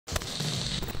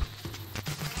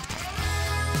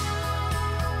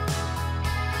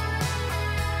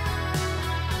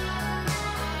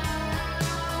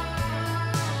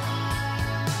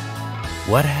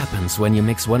What happens when you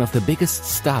mix one of the biggest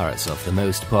stars of the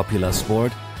most popular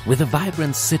sport with a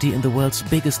vibrant city in the world's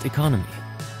biggest economy?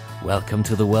 Welcome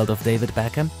to the world of David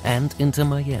Beckham and Inter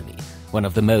Miami, one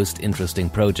of the most interesting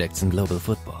projects in global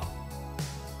football.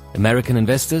 American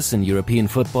investors in European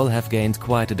football have gained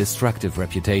quite a destructive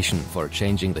reputation for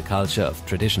changing the culture of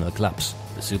traditional clubs.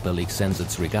 The Super League sends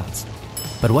its regards.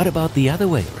 But what about the other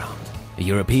way around? A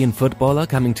European footballer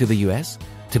coming to the US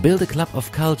to build a club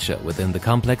of culture within the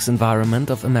complex environment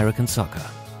of American soccer.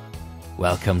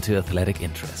 Welcome to Athletic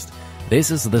Interest.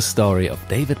 This is the story of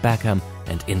David Beckham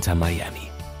and Inter Miami.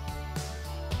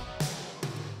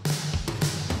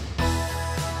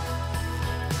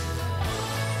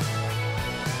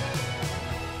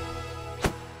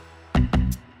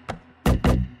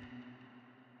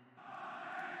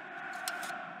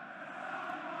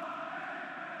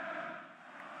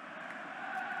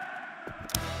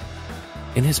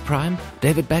 In his prime,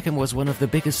 David Beckham was one of the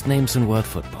biggest names in world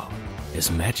football.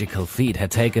 His magical feat had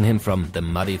taken him from the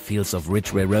muddy fields of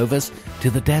Ridgeway Rovers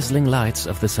to the dazzling lights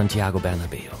of the Santiago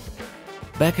Bernabeu.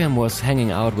 Beckham was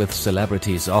hanging out with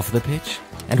celebrities off the pitch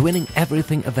and winning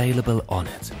everything available on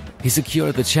it. He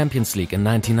secured the Champions League in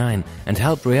 '99 and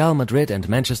helped Real Madrid and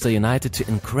Manchester United to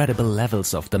incredible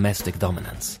levels of domestic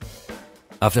dominance.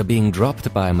 After being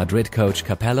dropped by Madrid coach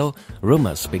Capello,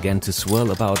 rumors began to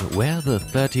swirl about where the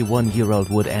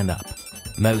 31-year-old would end up.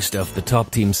 Most of the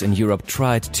top teams in Europe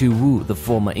tried to woo the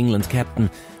former England captain,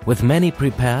 with many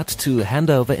prepared to hand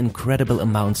over incredible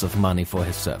amounts of money for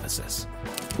his services.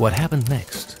 What happened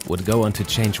next would go on to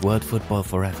change world football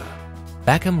forever.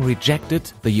 Beckham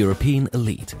rejected the European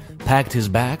elite, packed his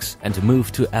bags and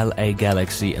moved to LA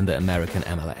Galaxy in the American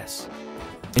MLS.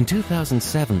 In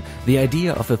 2007, the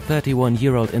idea of a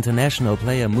 31-year-old international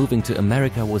player moving to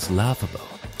America was laughable.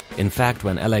 In fact,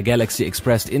 when LA Galaxy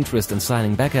expressed interest in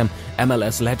signing Beckham,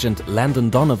 MLS legend Landon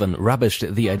Donovan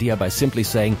rubbished the idea by simply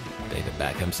saying, "David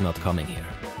Beckham's not coming here."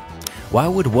 Why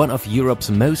would one of Europe's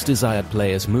most desired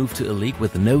players move to a league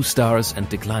with no stars and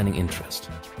declining interest?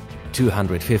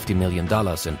 $250 million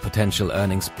in potential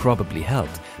earnings probably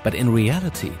helped, but in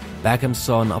reality, Beckham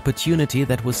saw an opportunity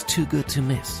that was too good to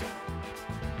miss.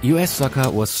 US soccer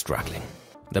was struggling.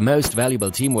 The most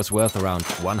valuable team was worth around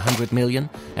 $100 million,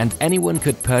 and anyone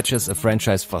could purchase a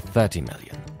franchise for $30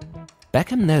 million.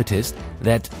 Beckham noticed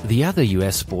that the other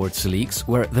US sports leagues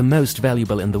were the most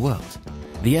valuable in the world.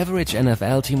 The average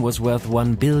NFL team was worth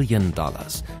 $1 billion,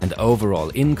 and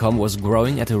overall income was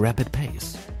growing at a rapid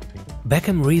pace.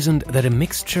 Beckham reasoned that a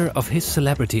mixture of his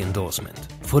celebrity endorsement,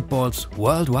 football's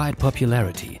worldwide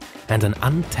popularity, and an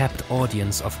untapped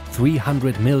audience of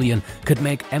 300 million could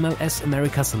make MLS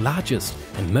America's largest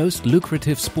and most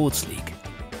lucrative sports league.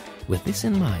 With this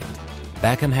in mind,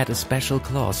 Beckham had a special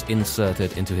clause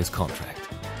inserted into his contract.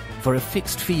 For a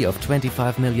fixed fee of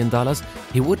 $25 million,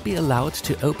 he would be allowed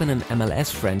to open an MLS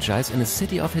franchise in a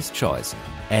city of his choice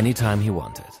anytime he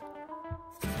wanted.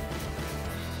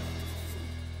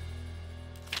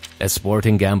 As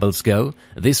sporting gambles go,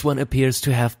 this one appears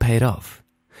to have paid off.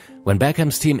 When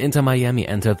Beckham's team Inter Miami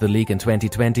entered the league in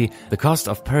 2020, the cost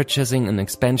of purchasing an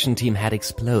expansion team had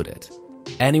exploded.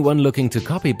 Anyone looking to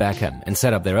copy Beckham and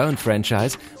set up their own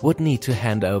franchise would need to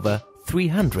hand over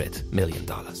 $300 million.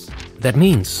 That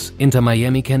means Inter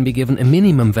Miami can be given a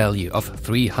minimum value of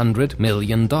 $300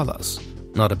 million.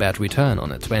 Not a bad return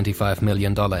on a $25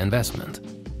 million investment.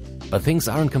 But things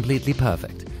aren't completely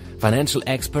perfect. Financial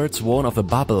experts warn of a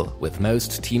bubble, with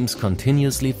most teams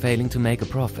continuously failing to make a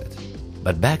profit.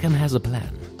 But Beckham has a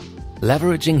plan.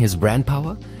 Leveraging his brand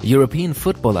power, European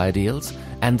football ideals,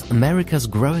 and America's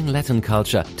growing Latin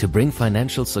culture to bring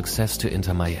financial success to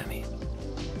Inter Miami.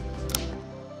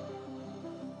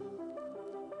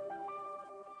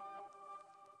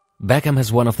 Beckham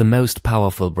has one of the most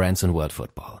powerful brands in world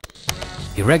football.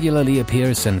 He regularly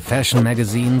appears in fashion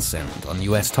magazines and on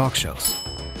US talk shows.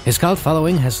 His cult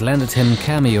following has landed him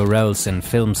cameo roles in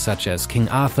films such as King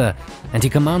Arthur, and he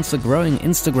commands a growing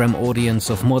Instagram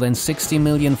audience of more than 60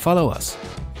 million followers.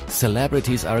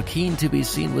 Celebrities are keen to be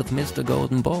seen with Mr.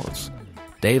 Golden Balls.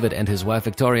 David and his wife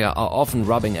Victoria are often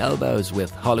rubbing elbows with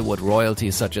Hollywood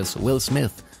royalty such as Will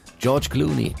Smith, George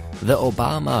Clooney, the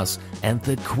Obamas, and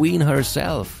the Queen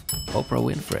herself, Oprah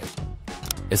Winfrey.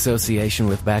 Association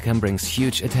with Beckham brings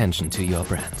huge attention to your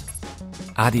brand.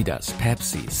 Adidas,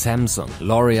 Pepsi, Samsung,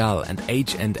 L'Oreal and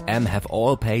H&M have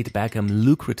all paid Beckham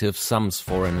lucrative sums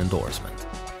for an endorsement.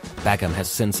 Beckham has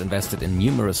since invested in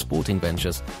numerous sporting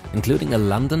ventures, including a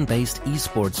London-based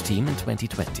esports team in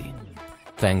 2020.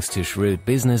 Thanks to shrewd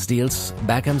business deals,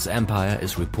 Beckham's empire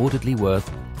is reportedly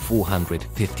worth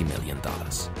 $450 million.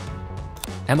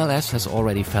 MLS has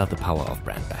already felt the power of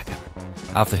brand Beckham.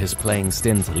 After his playing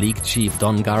stint, league chief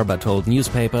Don Garber told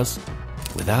newspapers,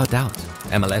 "Without doubt,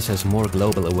 MLS has more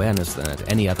global awareness than at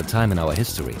any other time in our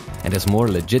history and has more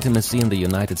legitimacy in the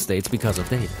United States because of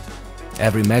David.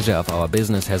 Every measure of our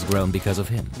business has grown because of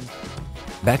him."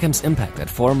 Beckham's impact at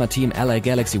former team LA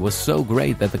Galaxy was so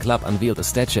great that the club unveiled a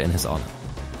statue in his honor.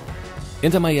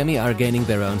 Inter Miami are gaining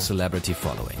their own celebrity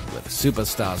following, with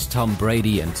superstars Tom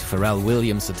Brady and Pharrell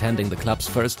Williams attending the club's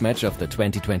first match of the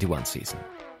 2021 season.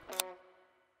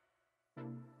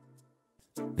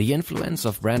 The influence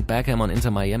of brand Beckham on Inter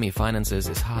Miami finances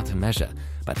is hard to measure,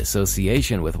 but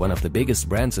association with one of the biggest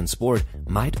brands in sport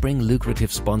might bring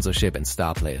lucrative sponsorship and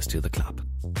star players to the club.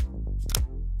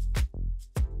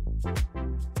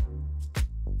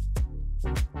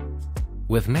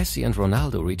 With Messi and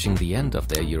Ronaldo reaching the end of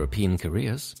their European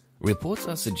careers, reports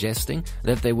are suggesting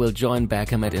that they will join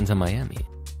Beckham at Inter Miami.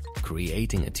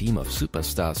 Creating a team of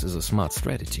superstars is a smart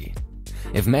strategy.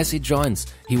 If Messi joins,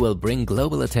 he will bring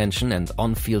global attention and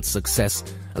on-field success,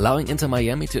 allowing Inter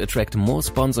Miami to attract more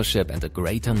sponsorship and a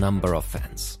greater number of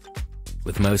fans.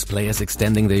 With most players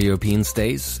extending their European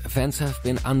stays, fans have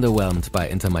been underwhelmed by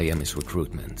Inter Miami's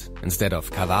recruitment. Instead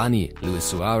of Cavani, Luis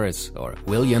Suarez or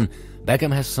Willian,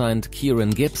 Beckham has signed Kieran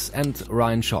Gibbs and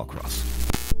Ryan Shawcross.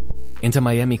 Inter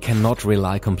Miami cannot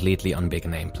rely completely on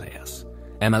big-name players.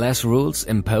 MLS rules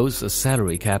impose a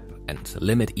salary cap and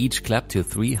limit each club to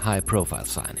 3 high-profile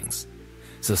signings.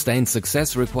 Sustained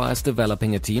success requires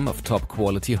developing a team of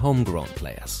top-quality homegrown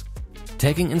players.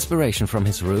 Taking inspiration from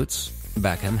his roots,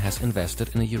 Beckham has invested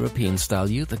in a European-style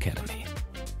youth academy.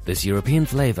 This European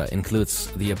flavor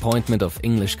includes the appointment of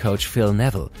English coach Phil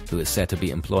Neville, who is said to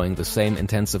be employing the same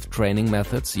intensive training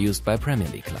methods used by Premier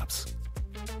League clubs.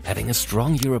 Having a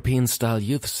strong European-style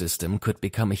youth system could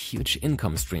become a huge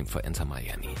income stream for Inter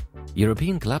Miami.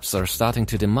 European clubs are starting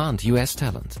to demand US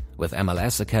talent, with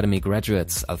MLS Academy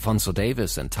graduates Alphonso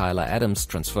Davies and Tyler Adams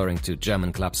transferring to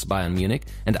German clubs Bayern Munich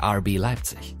and RB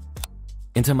Leipzig.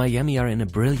 Inter Miami are in a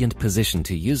brilliant position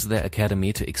to use their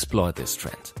academy to exploit this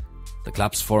trend. The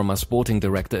club's former sporting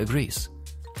director agrees.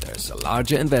 There's a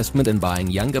larger investment in buying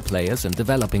younger players and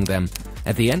developing them.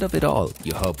 At the end of it all,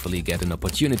 you hopefully get an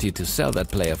opportunity to sell that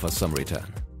player for some return.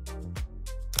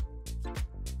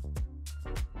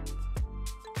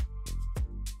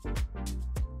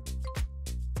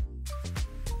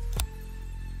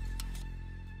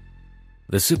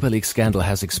 The Super League scandal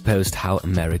has exposed how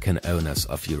American owners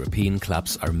of European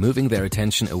clubs are moving their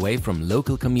attention away from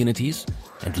local communities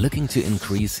and looking to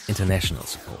increase international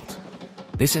support.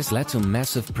 This has led to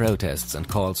massive protests and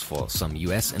calls for some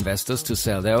US investors to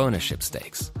sell their ownership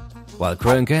stakes. While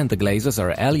Kroenke and the Glazers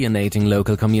are alienating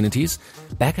local communities,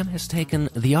 Beckham has taken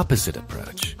the opposite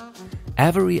approach.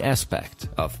 Every aspect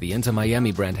of the Inter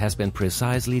Miami brand has been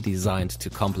precisely designed to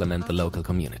complement the local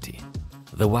community.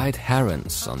 The white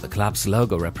herons on the club's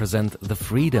logo represent the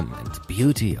freedom and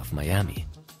beauty of Miami.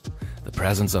 The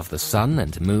presence of the sun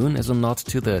and moon is a nod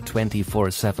to the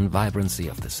 24/7 vibrancy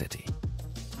of the city.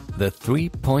 The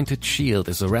 3-pointed shield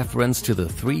is a reference to the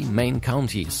 3 main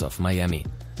counties of Miami,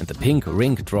 and the pink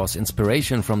ring draws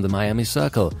inspiration from the Miami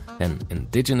Circle, an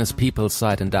indigenous people's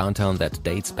site in downtown that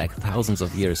dates back thousands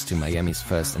of years to Miami's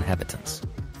first inhabitants.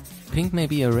 Pink may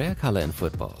be a rare color in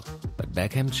football, but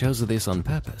Beckham chose this on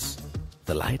purpose.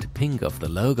 The light pink of the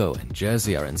logo and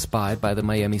jersey are inspired by the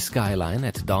Miami skyline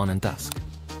at dawn and dusk.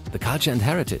 The culture and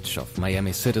heritage of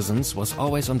Miami's citizens was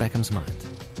always on Beckham's mind.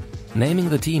 Naming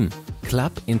the team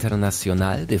Club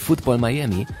Internacional de Fútbol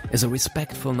Miami is a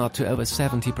respectful nod to over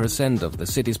 70% of the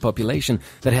city's population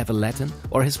that have a Latin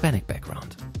or Hispanic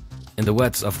background. In the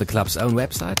words of the club's own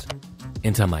website,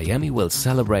 Inter Miami will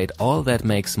celebrate all that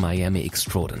makes Miami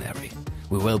extraordinary.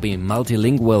 We will be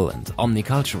multilingual and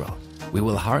omnicultural. We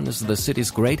will harness the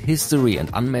city's great history and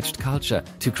unmatched culture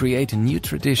to create new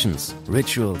traditions,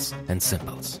 rituals, and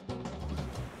symbols.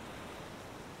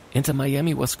 Inter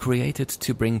Miami was created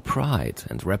to bring pride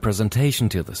and representation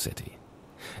to the city.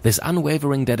 This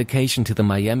unwavering dedication to the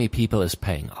Miami people is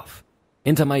paying off.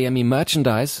 Inter Miami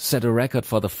merchandise set a record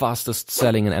for the fastest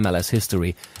selling in MLS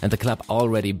history, and the club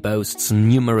already boasts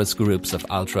numerous groups of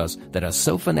ultras that are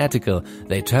so fanatical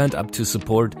they turned up to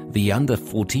support the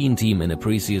under-14 team in a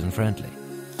preseason friendly.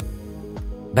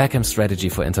 Beckham's strategy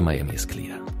for Inter Miami is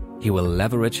clear. He will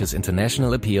leverage his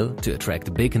international appeal to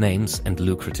attract big names and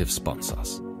lucrative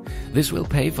sponsors. This will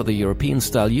pay for the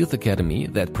European-style youth academy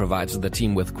that provides the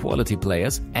team with quality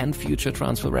players and future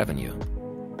transfer revenue.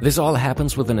 This all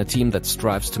happens within a team that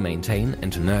strives to maintain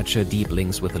and nurture deep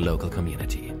links with the local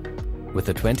community. With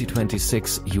the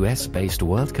 2026 US-based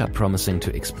World Cup promising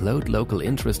to explode local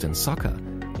interest in soccer,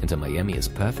 Inter Miami is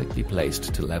perfectly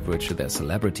placed to leverage their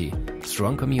celebrity,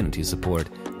 strong community support,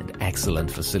 and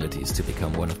excellent facilities to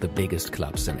become one of the biggest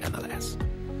clubs in MLS.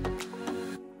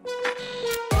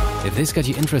 If this got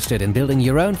you interested in building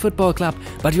your own football club,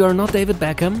 but you are not David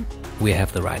Beckham, we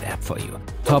have the right app for you.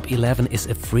 Top 11 is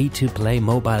a free-to-play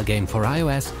mobile game for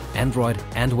iOS, Android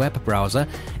and web browser,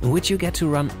 in which you get to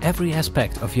run every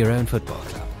aspect of your own football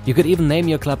club. You could even name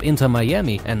your club Inter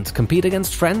Miami and compete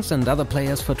against friends and other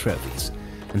players for trophies.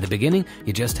 In the beginning,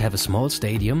 you just have a small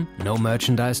stadium, no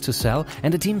merchandise to sell,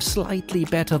 and a team slightly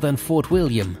better than Fort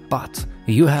William, but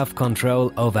you have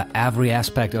control over every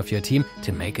aspect of your team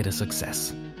to make it a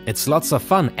success. It's lots of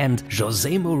fun, and Jose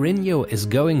Mourinho is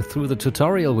going through the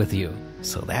tutorial with you,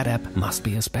 so that app must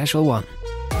be a special one.